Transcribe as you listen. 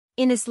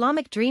In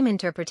Islamic dream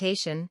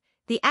interpretation,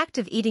 the act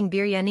of eating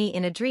biryani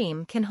in a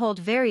dream can hold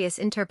various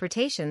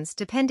interpretations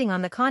depending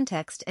on the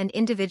context and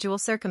individual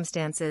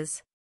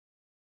circumstances.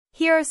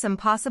 Here are some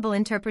possible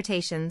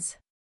interpretations.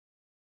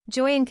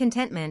 Joy and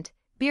contentment.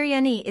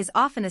 Biryani is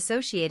often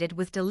associated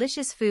with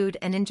delicious food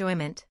and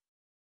enjoyment.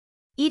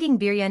 Eating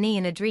biryani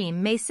in a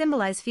dream may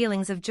symbolize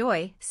feelings of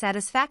joy,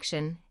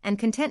 satisfaction, and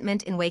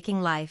contentment in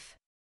waking life.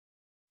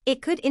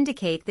 It could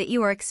indicate that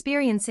you are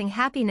experiencing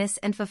happiness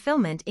and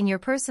fulfillment in your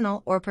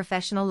personal or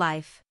professional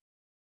life.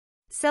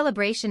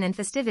 Celebration and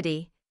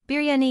festivity.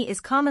 Biryani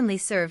is commonly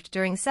served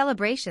during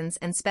celebrations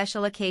and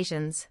special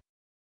occasions.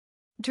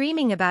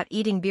 Dreaming about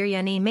eating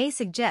biryani may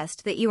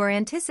suggest that you are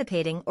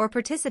anticipating or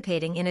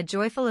participating in a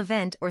joyful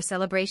event or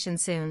celebration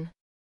soon.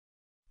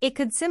 It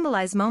could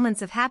symbolize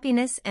moments of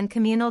happiness and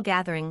communal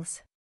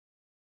gatherings.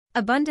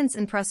 Abundance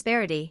and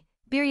prosperity.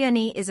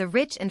 Biryani is a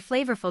rich and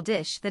flavorful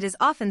dish that is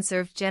often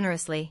served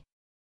generously.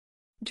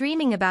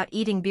 Dreaming about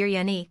eating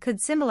biryani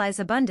could symbolize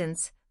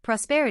abundance,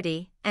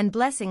 prosperity, and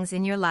blessings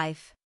in your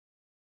life.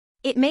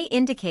 It may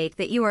indicate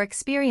that you are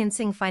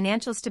experiencing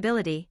financial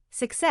stability,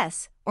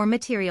 success, or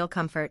material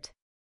comfort.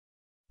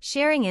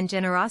 Sharing and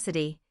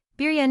generosity.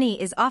 Biryani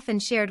is often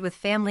shared with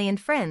family and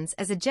friends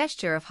as a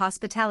gesture of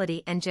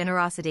hospitality and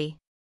generosity.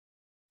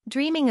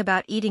 Dreaming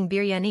about eating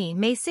biryani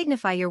may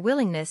signify your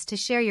willingness to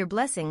share your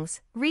blessings,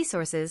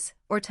 resources,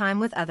 or time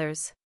with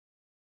others.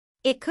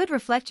 It could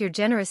reflect your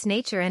generous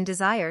nature and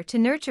desire to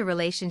nurture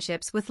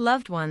relationships with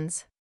loved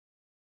ones.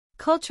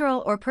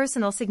 Cultural or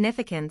personal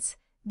significance.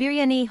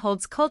 Biryani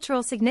holds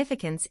cultural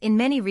significance in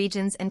many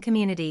regions and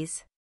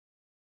communities.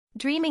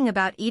 Dreaming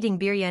about eating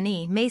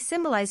biryani may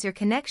symbolize your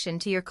connection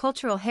to your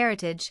cultural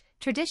heritage,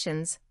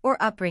 traditions, or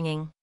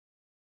upbringing.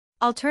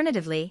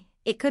 Alternatively,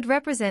 it could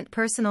represent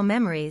personal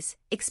memories,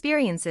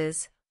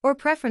 experiences, or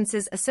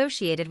preferences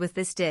associated with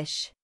this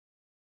dish.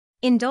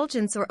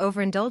 Indulgence or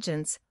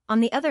overindulgence. On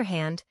the other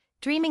hand,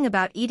 dreaming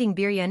about eating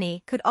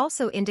biryani could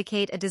also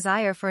indicate a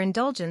desire for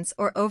indulgence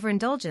or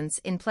overindulgence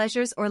in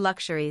pleasures or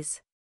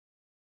luxuries.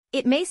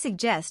 It may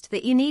suggest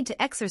that you need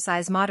to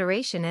exercise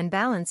moderation and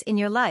balance in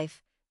your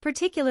life,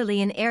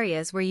 particularly in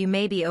areas where you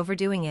may be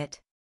overdoing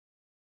it.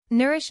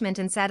 Nourishment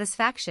and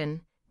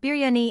satisfaction.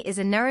 Biryani is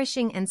a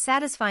nourishing and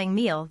satisfying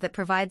meal that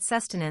provides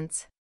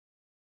sustenance.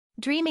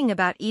 Dreaming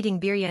about eating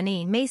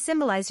biryani may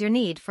symbolize your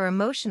need for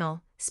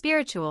emotional,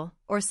 spiritual,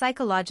 or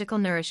psychological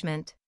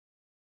nourishment.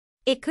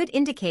 It could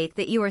indicate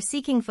that you are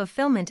seeking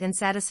fulfillment and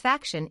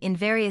satisfaction in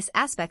various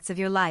aspects of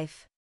your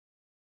life.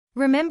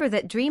 Remember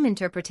that dream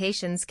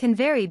interpretations can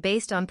vary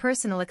based on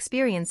personal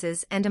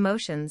experiences and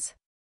emotions.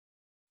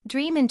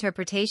 Dream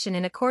interpretation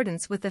in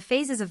accordance with the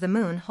phases of the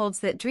moon holds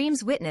that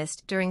dreams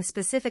witnessed during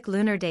specific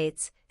lunar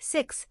dates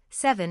 6,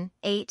 7,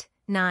 8,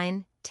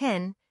 9,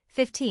 10,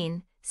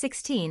 15,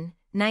 16,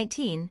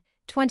 19,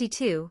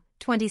 22,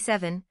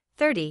 27,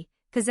 30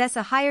 possess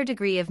a higher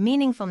degree of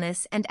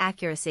meaningfulness and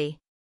accuracy.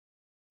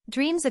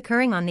 Dreams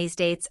occurring on these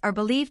dates are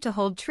believed to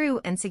hold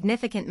true and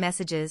significant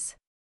messages.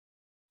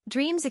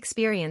 Dreams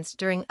experienced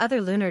during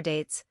other lunar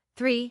dates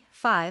 3,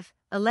 5,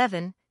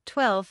 11,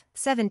 12,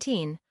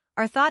 17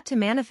 are thought to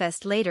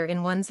manifest later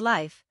in one's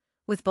life,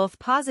 with both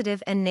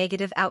positive and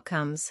negative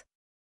outcomes.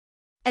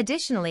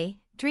 Additionally,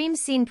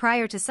 dreams seen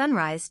prior to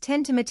sunrise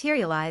tend to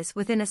materialize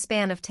within a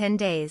span of 10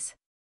 days.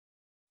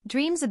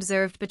 Dreams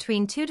observed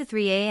between 2 to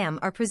 3 a.m.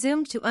 are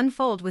presumed to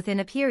unfold within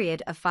a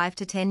period of 5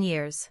 to 10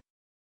 years.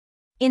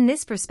 In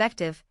this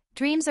perspective,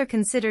 dreams are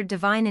considered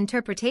divine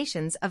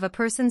interpretations of a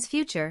person's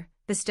future,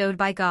 bestowed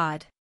by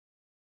God.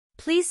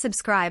 Please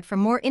subscribe for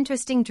more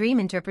interesting dream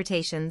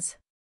interpretations.